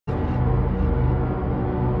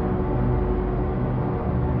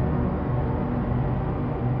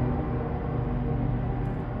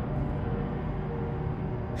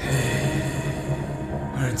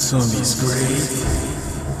Aren't zombies great?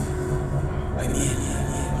 I mean,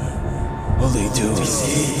 all they do is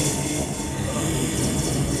eat.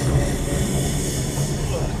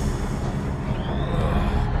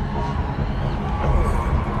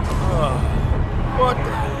 What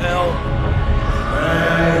the hell?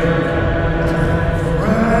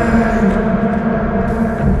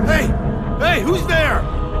 Hey! Hey, who's there?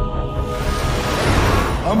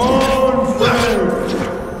 I'm on, Frank!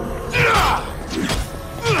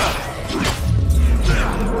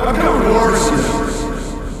 I've got horses!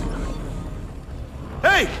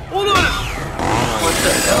 Hey, hold on! What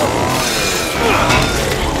the hell?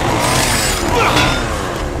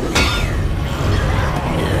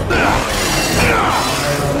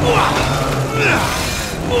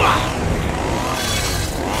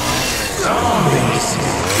 Zombies!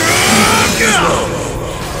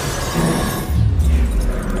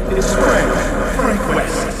 It's Frank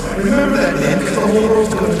West. Remember that name, because the whole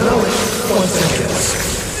world's gonna know it once it gets.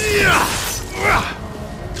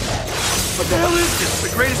 What the hell is this? The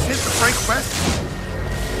greatest hits of Frank West?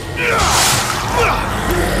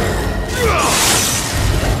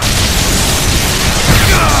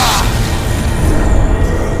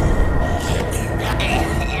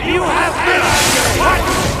 You have been what?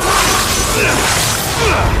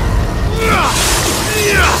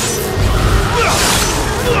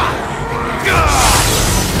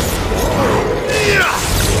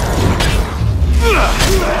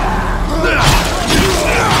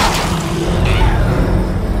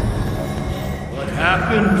 What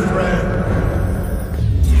happened, Frank?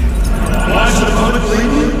 Why should the public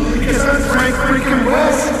believe me? Because I'm Frank freaking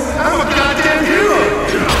West. I'm a goddamn hero!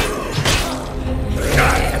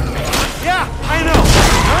 Yeah, I know.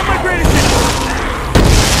 I'm my greatest hit.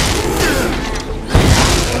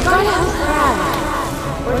 God help Brad.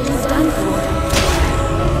 What he's done for.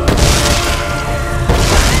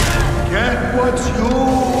 Get what's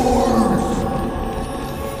yours!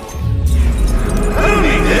 I don't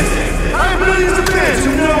need this! I have millions of fans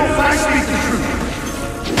who know if I speak the truth!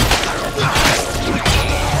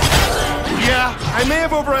 Yeah, I may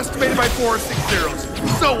have overestimated by 4 or 6 zeros.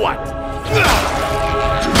 So what?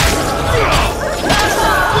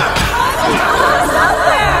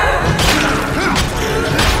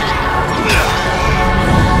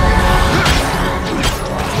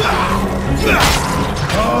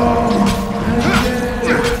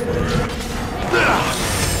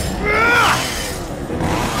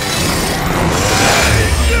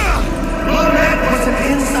 Willamette was an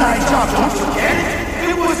inside job, don't forget it?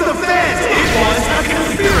 It was the fans! It was a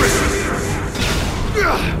conspiracy!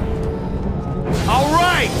 All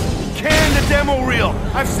right! Can the demo reel.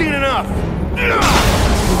 I've seen enough.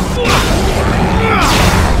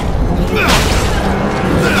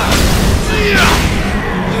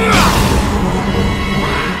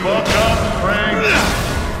 Fuck up, Frank!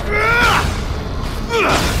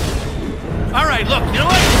 All right, look, you know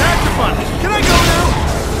what? That's the fun. Can I go now?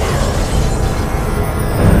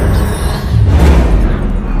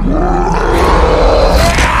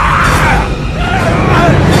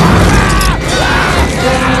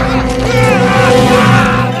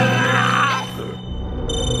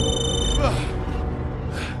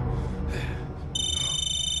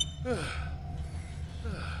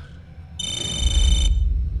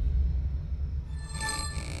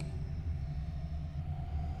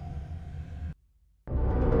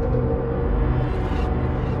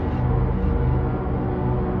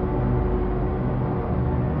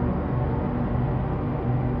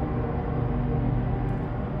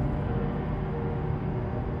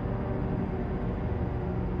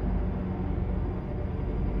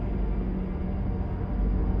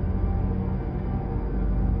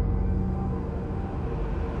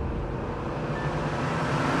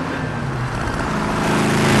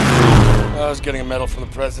 I was getting a medal from the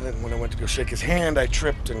president, and when I went to go shake his hand, I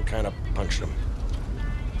tripped and kind of punched him.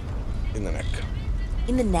 In the neck.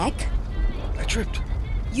 In the neck? I tripped.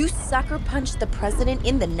 You sucker punched the president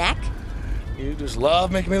in the neck? You just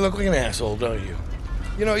love making me look like an asshole, don't you?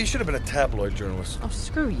 You know, you should have been a tabloid journalist. Oh,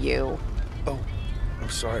 screw you. Oh, I'm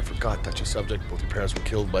sorry, I forgot. Touchy subject. Both your parents were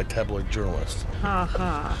killed by tabloid journalists.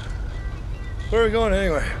 Ha Where are we going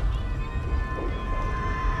anyway?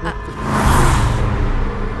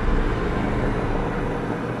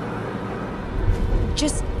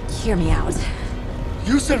 Just hear me out.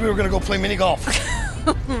 You said we were gonna go play mini golf.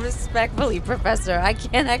 Respectfully, Professor, I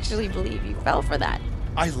can't actually believe you fell for that.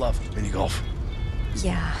 I love mini golf.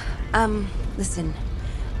 Yeah, listen.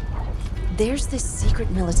 There's this secret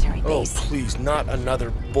military Oh, base. please, not another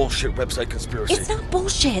bullshit website conspiracy. It's not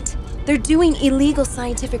bullshit. They're doing illegal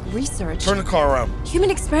scientific research. Turn the car around. Human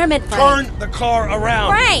experiment, Frank. Turn the car around.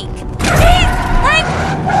 Frank! Frank!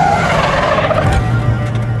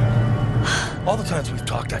 All the times we've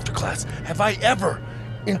talked after class, have I ever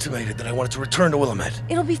intimated that I wanted to return to Willamette?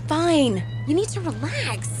 It'll be fine. You need to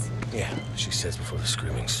relax. Yeah, she says before the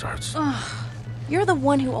screaming starts. You're the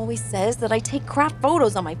one who always says that I take crap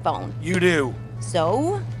photos on my phone. You do.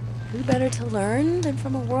 So, who better to learn than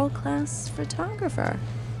from a world-class photographer?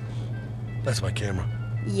 That's my camera.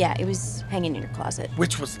 Yeah, it was hanging in your closet.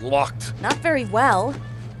 Which was locked. Not very well.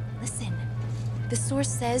 Listen, the source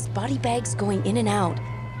says body bags going in and out.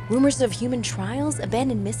 Rumors of human trials,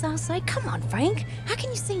 abandoned missile site. Come on, Frank. How can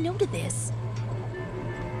you say no to this?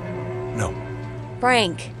 No.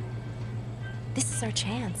 Frank, this is our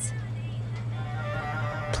chance.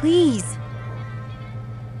 Please.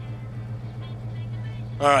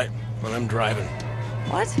 All right, well, I'm driving.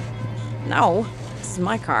 What? No, this is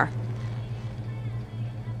my car.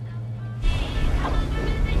 I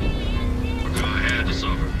had to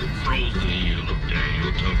suffer. Frozen, you look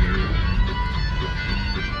Daniel Tucker.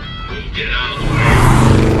 Get out of the way.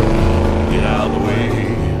 Get out of the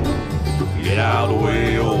way. Get out of the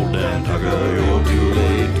way, old Dan Tucker. You're too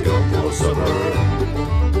late to go for supper.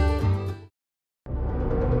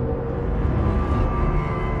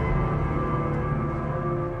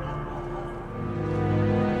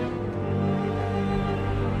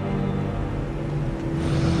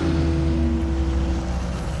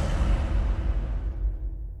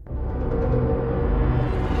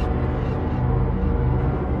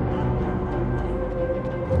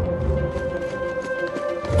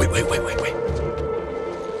 Wait.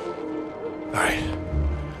 All right,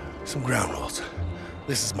 some ground rules.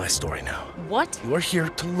 This is my story now. What? You are here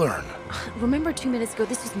to learn. Remember 2 minutes ago,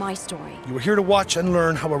 this was my story. You are here to watch and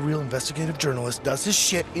learn how a real investigative journalist does his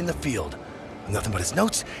shit in the field. With nothing but his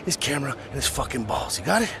notes, his camera, and his fucking balls. You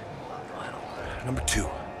got it? Number 2.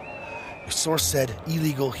 Your source said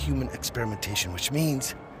illegal human experimentation, which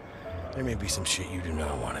means there may be some shit you do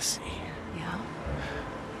not want to see. Yeah?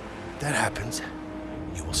 If that happens,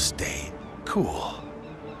 you will stay cool.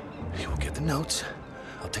 You will get the notes,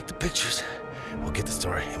 I'll take the pictures, we'll get the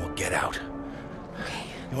story, and we'll get out. Okay.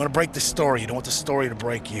 You want to break the story, you don't want the story to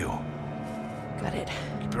break you. Got it.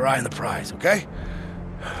 Keep your eye on the prize, okay?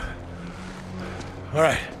 All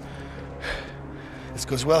right. This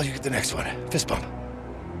goes well, you get the next one. Fist bump.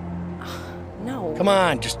 No. Come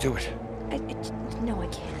on, just do it. No, I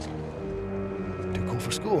can't. Too cool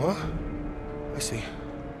for school, huh? I see.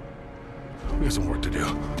 We got some work to do.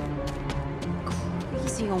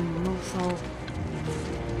 Crazy old mofo.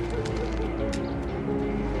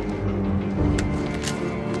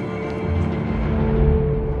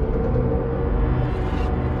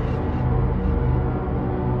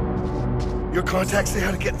 Your contacts say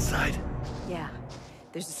how to get inside? Yeah.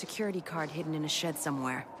 There's a security card hidden in a shed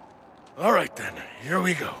somewhere. All right, then. Here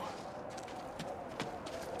we go.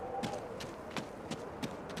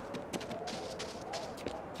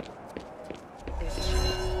 There's a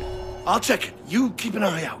shed. I'll check it. You keep an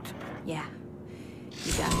eye out. Yeah.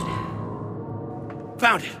 You got it.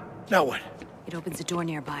 Found it. Now what? It opens a door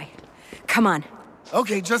nearby. Come on.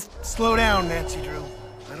 Okay, just slow down, Nancy Drew.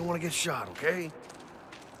 I don't want to get shot, okay?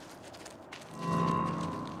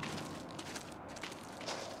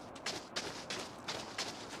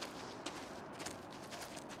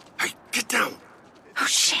 Hey, get down! Oh,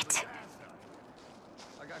 shit!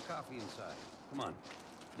 I got coffee inside. Come on.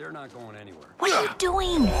 They're not going anywhere. What are you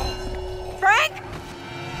doing? Frank!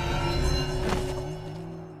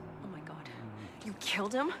 Oh my god. You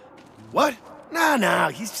killed him? What? No,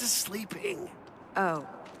 he's just sleeping. Oh.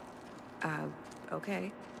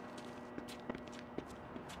 Okay.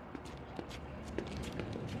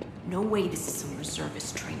 No way this is some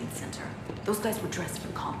reservist training center. Those guys were dressed for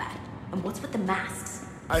combat. And what's with the masks?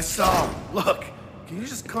 I saw him. Look, can you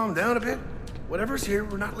just calm down a bit? Whatever's here,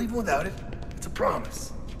 we're not leaving without it. It's a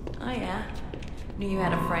promise. Oh yeah? Knew you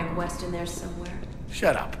had a Frank West in there somewhere.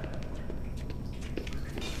 Shut up.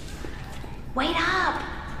 Wait up!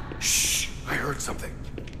 Shh, I heard something.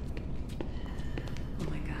 Oh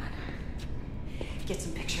my god. Get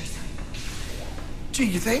some pictures. Gee,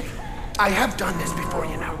 you think? I have done this before,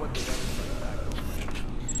 you know.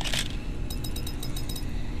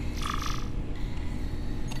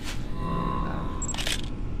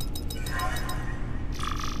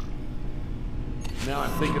 Now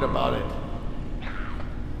I'm thinking about it.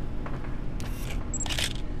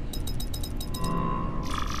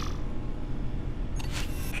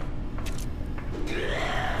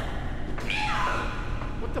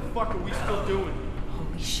 What the fuck are we still doing?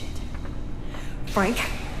 Holy shit. Frank?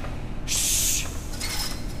 Shh!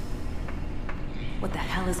 What the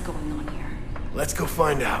hell is going on here? Let's go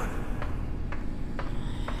find out.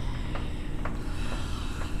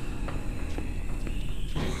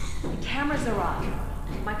 The cameras are off.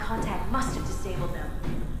 My contact must have disabled them.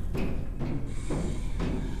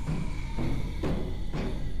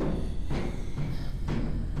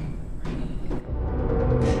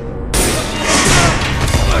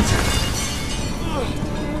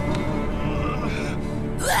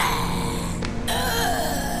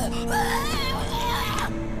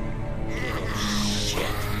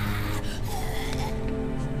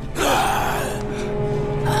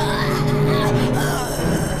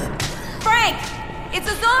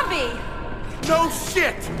 No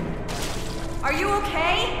shit! Are you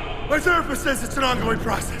okay? My therapist says it's an ongoing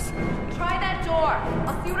process. Try that door.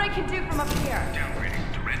 I'll see what I can do from up here.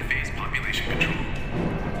 Downgrading to red phase population control.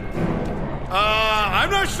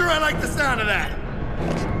 I'm not sure I like the sound of that.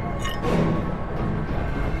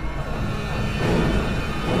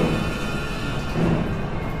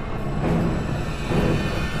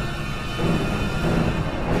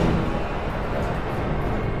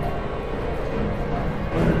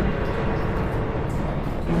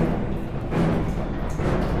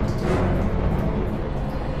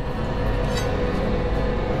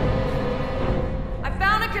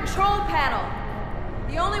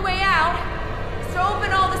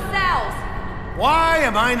 Why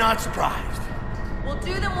am I not surprised? We'll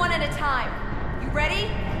do them one at a time. You ready?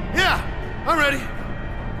 Yeah, I'm ready.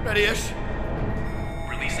 Ready-ish.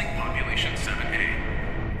 Releasing population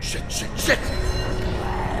 7A. Shit.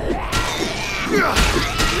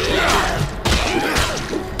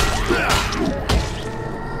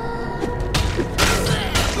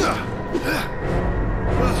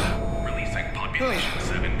 Releasing population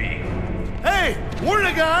 7B. Hey, warn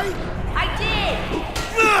a guy! I did!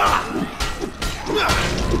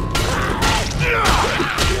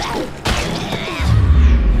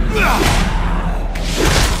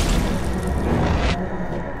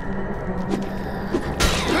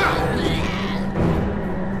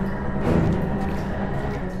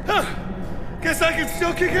 Guess I can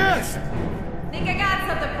still kick ass. Think I got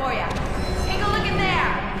something for you. Take a look in there.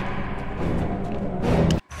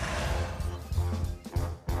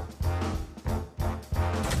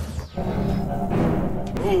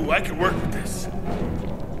 Ooh, I can work with this.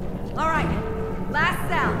 All right, last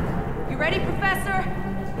cell. You ready, Professor?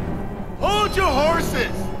 Hold your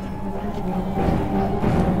horses!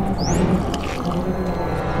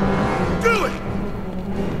 Do it!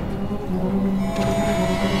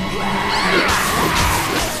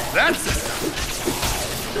 That's it!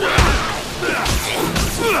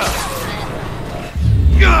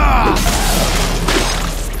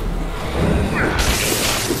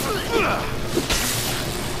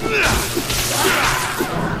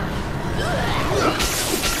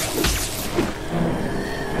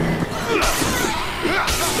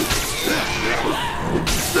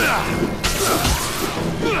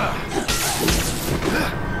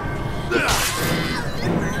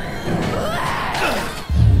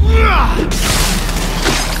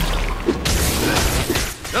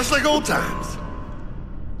 Just like old times.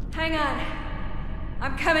 Hang on.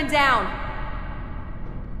 I'm coming down.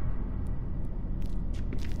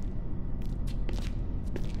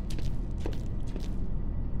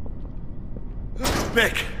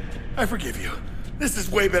 Mick, I forgive you. This is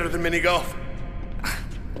way better than mini golf.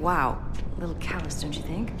 Wow. A little callous, don't you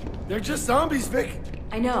think? They're just zombies, Vic.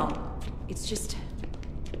 I know. It's just...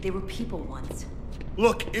 they were people once.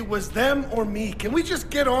 Look, it was them or me. Can we just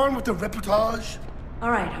get on with the reportage? All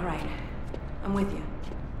right. I'm with you.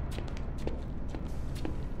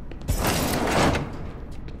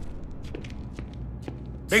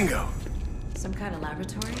 Bingo. Some kind of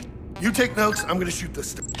laboratory? You take notes, I'm gonna shoot this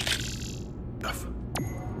stuff.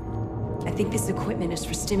 I think this equipment is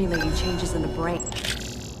for stimulating changes in the brain.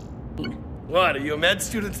 What, are you a med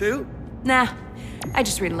student too? Nah, I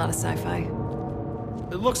just read a lot of sci-fi.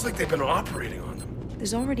 It looks like they've been operating on them.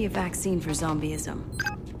 There's already a vaccine for zombieism.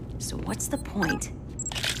 So what's the point?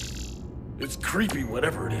 It's creepy,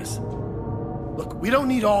 whatever it is. Look, we don't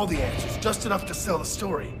need all the answers, just enough to sell the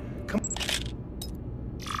story. Come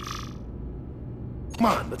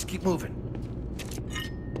on, let's keep moving.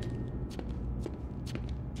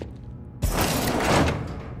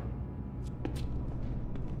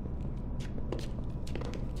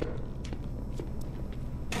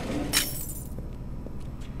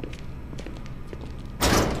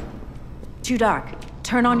 Too dark.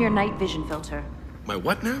 Turn on your night vision filter. My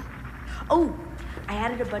what now? Oh, I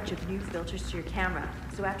added a bunch of new filters to your camera,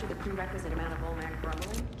 so after the prerequisite amount of automatic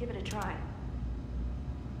rumbling, give it a try.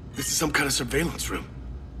 This is some kind of surveillance room.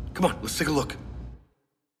 Come on, let's take a look.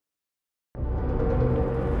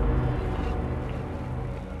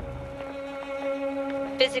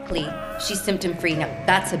 Physically, she's symptom-free. Now,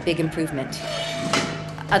 that's a big improvement.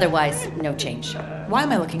 Otherwise, no change. Why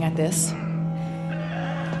am I looking at this?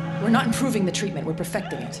 We're not improving the treatment, we're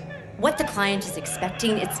perfecting it. What the client is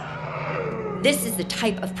expecting, this is the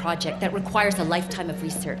type of project that requires a lifetime of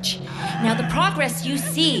research. Now, the progress you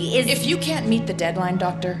see is... If you can't meet the deadline,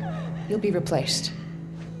 Doctor, you'll be replaced.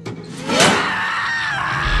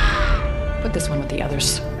 Put this one with the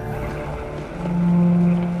others.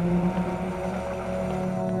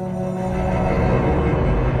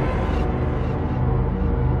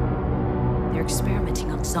 They're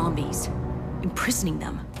experimenting on zombies, imprisoning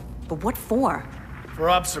them. But what for?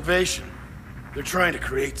 For observation. They're trying to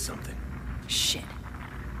create something. Shit.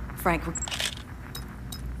 Frank, we're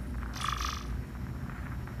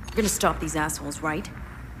gonna stop these assholes, right?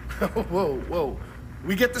 Whoa, whoa.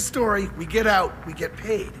 We get the story, we get out, we get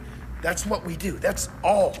paid. That's what we do. That's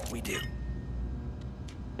all we do.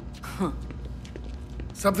 Huh.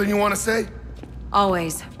 Something you want to say?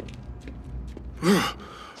 Always.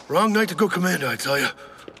 Wrong night to go commando, I tell you.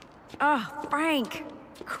 Ah, Frank.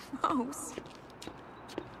 Gross.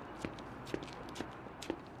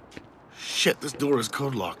 Shit, this door is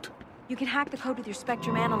code locked. You can hack the code with your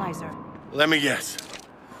Spectrum analyzer. Let me guess.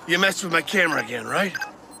 You messed with my camera again, right?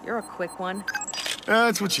 You're a quick one.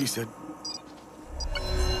 That's what she said.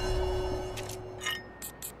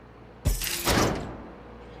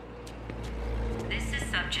 This is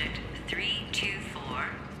subject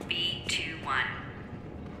 324B21.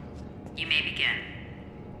 You may begin.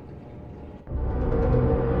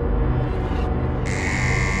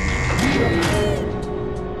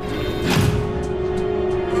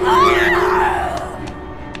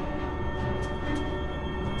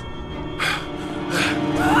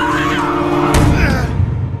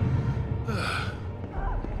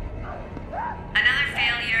 Another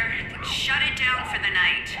failure. Shut it down for the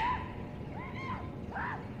night.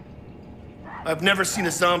 I've never seen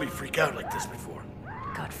a zombie freak out like this before.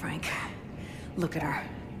 God, Frank. Look at her.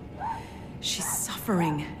 She's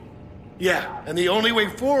suffering. Yeah, and the only way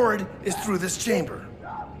forward is through this chamber.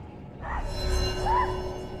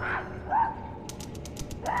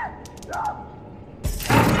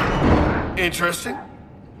 Interesting.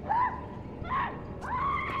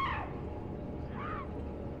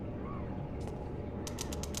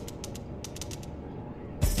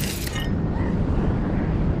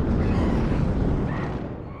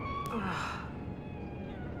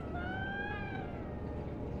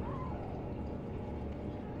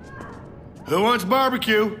 Who wants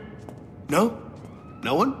barbecue? No?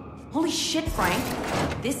 No one? Holy shit, Frank.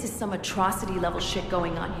 This is some atrocity level shit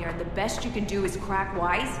going on here, and the best you can do is crack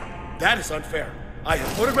wise? That is unfair. I have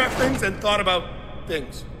photographed things and thought about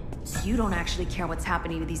things. So you don't actually care what's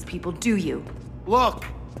happening to these people, do you? Look,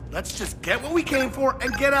 let's just get what we came for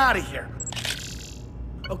and get out of here.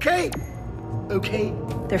 Okay? Okay?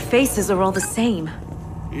 Their faces are all the same.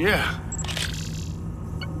 Yeah.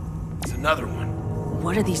 It's another one.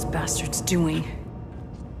 What are these bastards doing?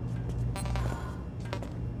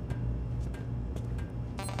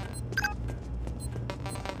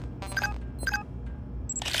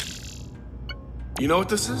 You know what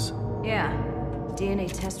this is? Yeah,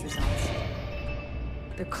 DNA test results.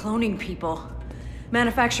 They're cloning people,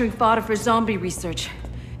 manufacturing fodder for zombie research,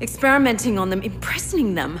 experimenting on them,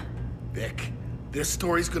 imprisoning them. Vic, this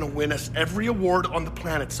story's gonna win us every award on the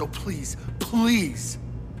planet, so please, please,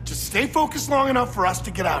 just stay focused long enough for us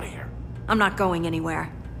to get out of here. I'm not going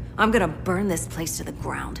anywhere. I'm gonna burn this place to the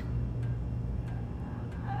ground.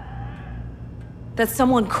 That's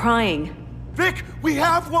someone crying. Vic, we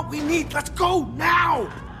have what we need. Let's go now!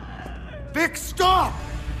 Vic, stop!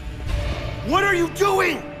 What are you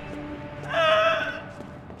doing?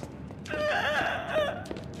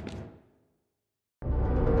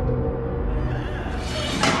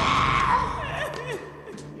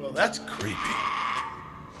 Well, that's creepy.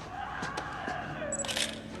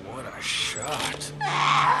 What a shot.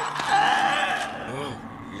 Oh,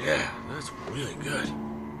 yeah, that's really good.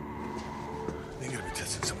 They gotta be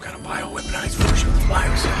testing some kind of bio-weaponized version of the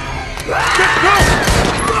virus. No!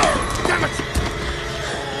 No! Damn it!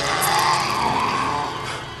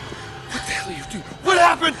 What the hell are you doing? What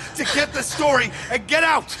happened to get the story and get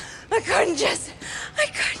out? I couldn't just.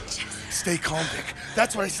 Stay calm, Vic.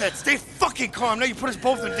 That's what I said. Stay fucking calm. Now you put us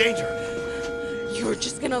both in danger. You were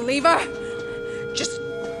just gonna leave her? Just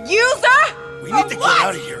use her? We need to get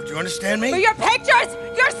out of here. Do you understand me? For your pictures!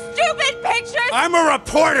 Your stupid stupid pictures! I'm a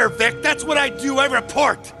reporter, Vic. That's what I do. I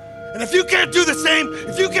report. And if you can't do the same,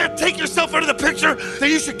 if you can't take yourself out of the picture, then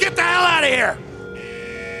you should get the hell out of here.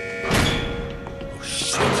 Oh,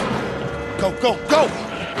 shit. Go, go, go!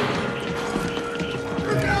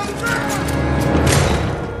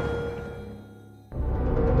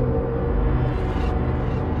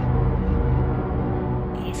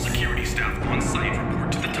 All security staff on site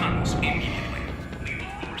report to the tunnels immediately. Lethal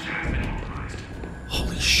force has been authorized.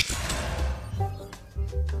 Holy shit.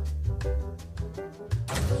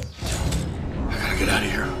 I gotta get out of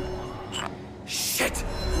here. Shit!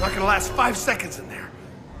 I'm not gonna last 5 seconds in there.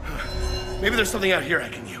 Maybe there's something out here I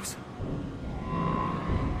can use.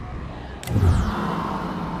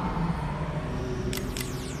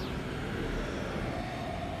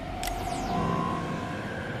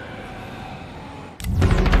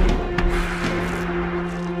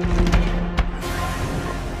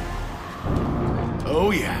 Oh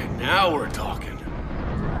yeah, now we're talking.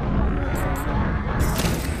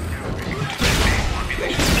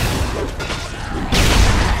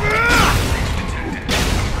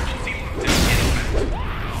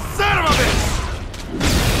 Son of a bitch!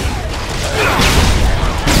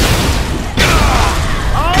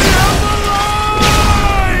 I am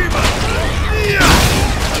alive!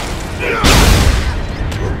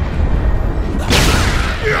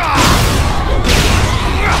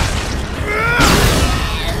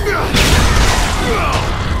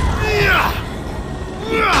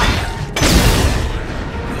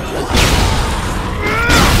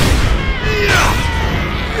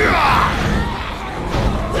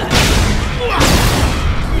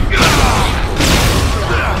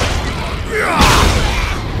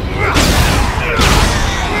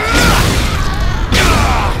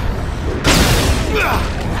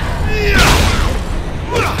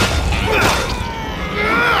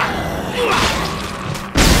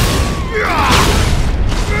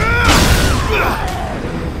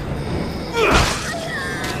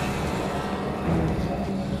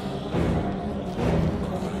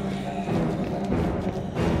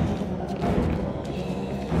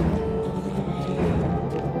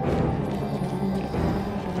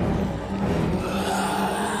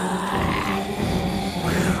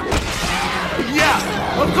 Yeah,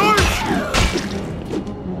 of course!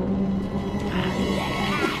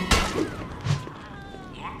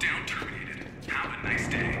 Lockdown terminated. Have a nice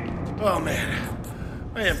day. Oh man,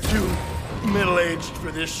 I am too middle-aged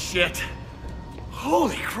for this shit.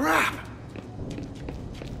 Holy crap!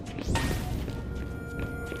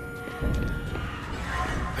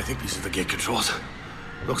 I think these are the gate controls.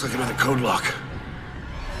 Looks like another code lock.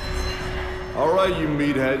 All right, you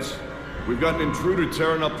meatheads. We've got an intruder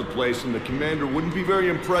tearing up the place, and the commander wouldn't be very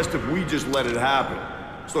impressed if we just let it happen.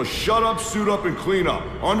 So shut up, suit up, and clean up.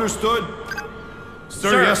 Understood?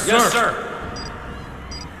 Sir, yes, sir. Yes, sir.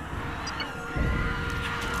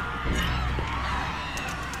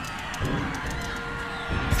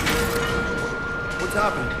 What's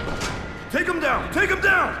happening? Take him down! Take him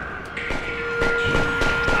down!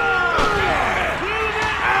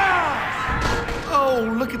 Oh,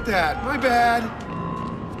 look at that. My bad.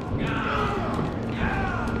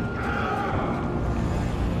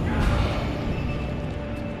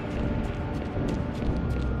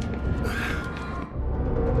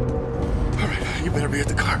 All right, you better be at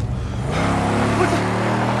the car. What the?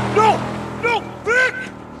 No! No! Vic!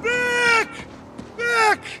 Vic!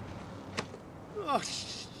 Vic! Oh,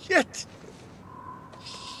 shit!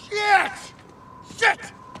 Shit! Shit!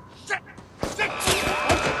 Shit! Shit!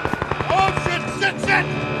 Oh, shit! Shit! Shit!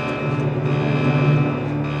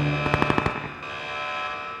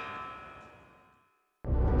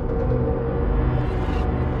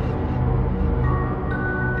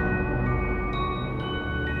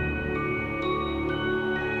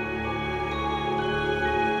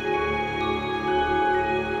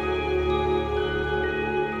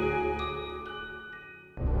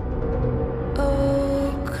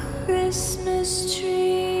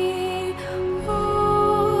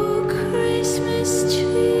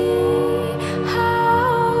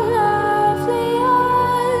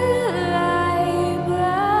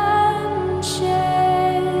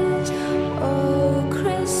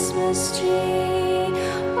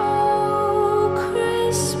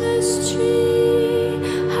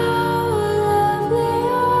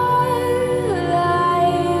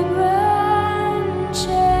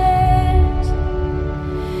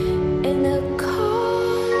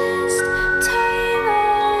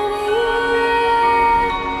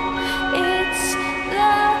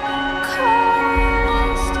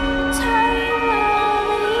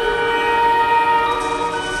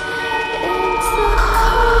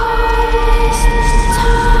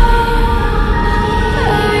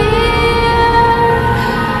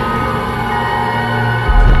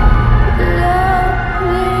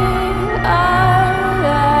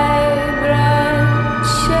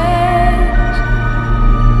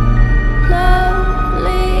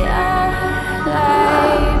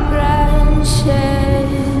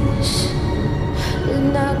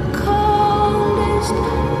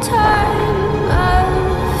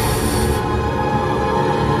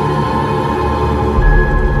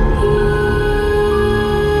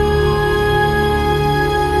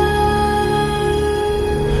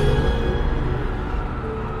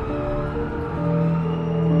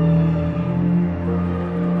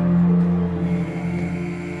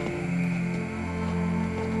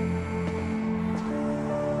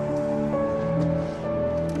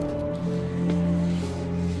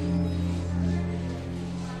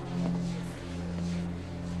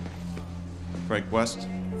 Frank West?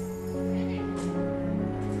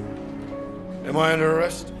 Am I under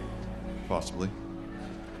arrest? Possibly.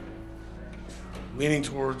 Leaning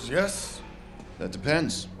towards yes? That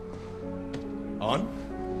depends. On?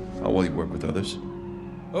 How well you work with others.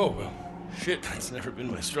 Oh, well, shit, that's never been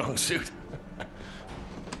my strong suit.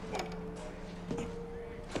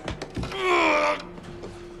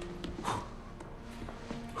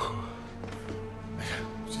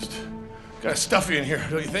 Just kind of stuffy in here,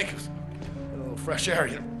 don't you think? A little fresh air,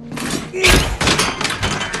 you know.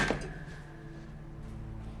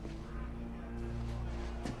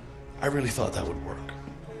 I really thought that would work.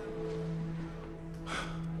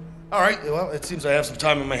 All right, well, it seems I have some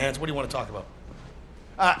time on my hands. What do you want to talk about?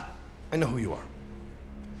 I know who you are.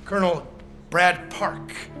 Colonel Brad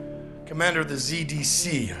Park, commander of the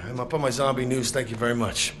ZDC. I'm up on my zombie news, thank you very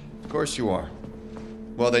much. Of course you are.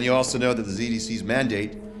 Well, then you also know that the ZDC's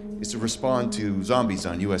mandate is to respond to zombies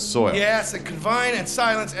on U.S. soil. Yes, and confine and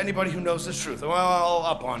silence anybody who knows the truth. Well, I'll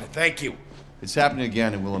up on it, thank you. It's happening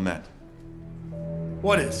again in Willamette.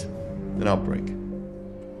 What is? An outbreak.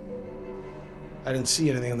 I didn't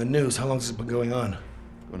see anything on the news. How long has it been going on?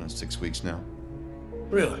 Going on 6 weeks now.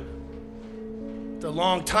 Really? It's a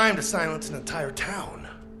long time to silence an entire town.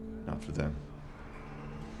 Not for them.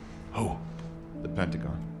 Who? The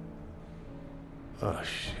Pentagon. Oh,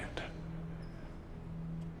 shit.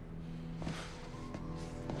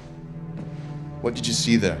 What did you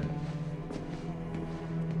see there?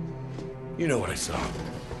 You know what I saw.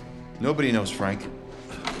 Nobody knows, Frank.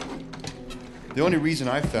 The only reason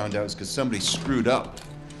I found out is because somebody screwed up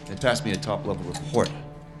and passed me a top-level report.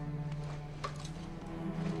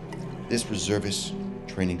 This reservist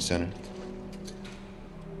training center,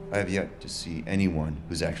 I have yet to see anyone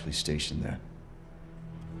who's actually stationed there.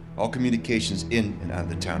 All communications in and out of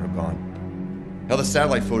the town are gone. Hell, the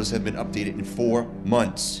satellite photos have been updated in 4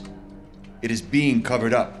 months. It is being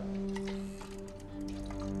covered up.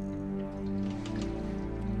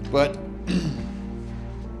 But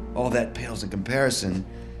all that pales in comparison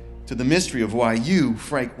to the mystery of why you,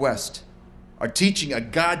 Frank West, are teaching a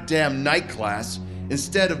goddamn night class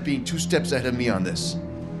instead of being 2 steps ahead of me on this.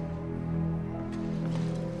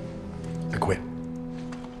 I quit.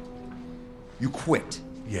 You quit?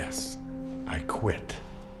 Yes, I quit.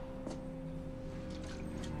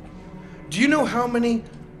 Do you know how many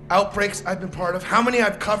outbreaks I've been part of? How many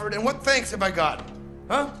I've covered? And what thanks have I gotten?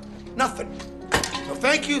 Huh? Nothing. No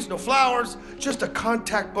thank yous, no flowers, just a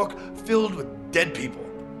contact book filled with dead people.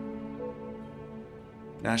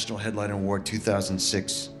 National Headliner Award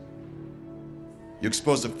 2006. You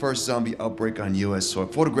exposed the first zombie outbreak on U.S. soil.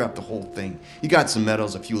 Photographed the whole thing. You got some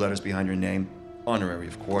medals, a few letters behind your name. Honorary,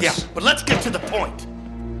 of course. Yeah, but let's get to the point.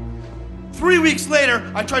 3 weeks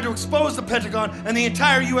later, I tried to expose the Pentagon and the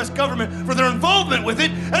entire U.S. government for their involvement with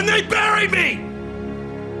it, and they bury me!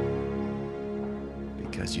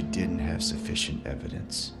 Because you didn't have sufficient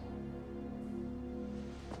evidence.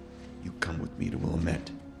 You come with me to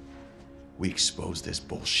Willamette. We expose this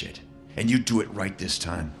bullshit. And you do it right this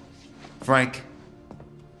time. Frank,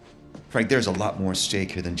 there's a lot more at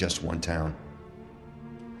stake here than just one town.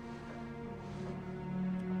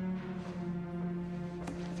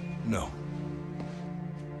 No.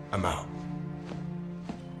 I'm out.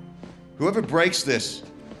 Whoever breaks this,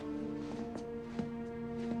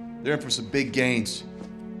 they're in for some big gains.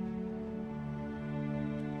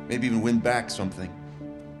 Maybe even win back something.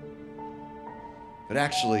 But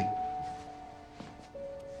actually,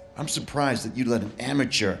 I'm surprised that you let an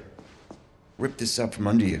amateur rip this out from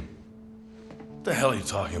under you. What the hell are you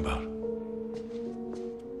talking about?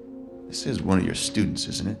 This is one of your students,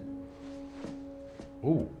 isn't it?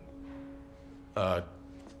 Ooh. I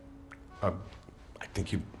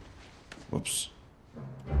think you... Whoops.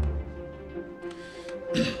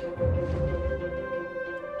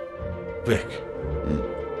 Vic.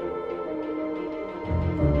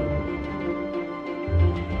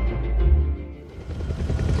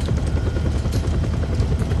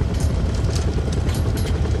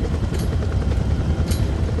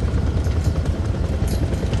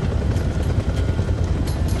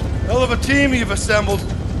 Hell of a team you've assembled.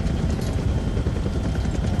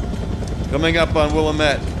 Coming up on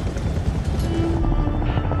Willamette.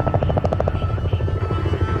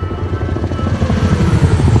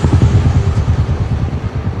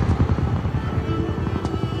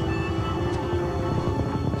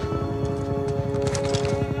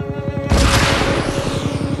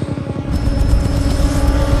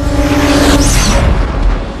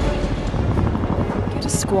 Get a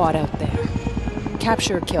squad out there.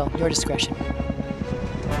 Capture or kill, your discretion.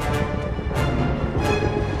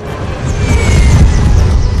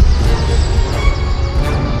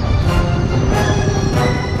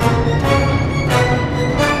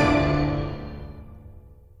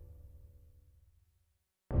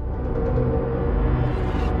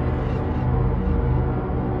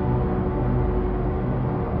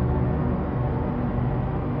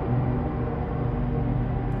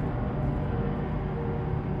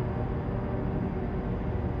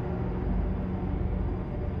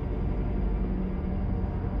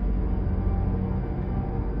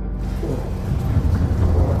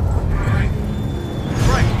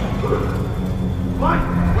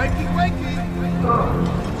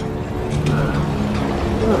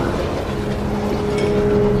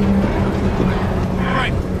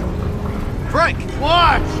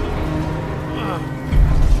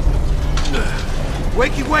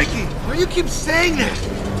 keep saying that?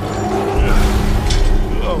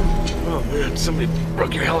 Oh man, somebody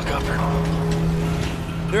broke your helicopter.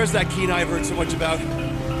 There's that Kenai I've heard so much about.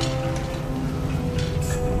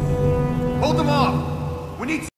 Hold them off! We need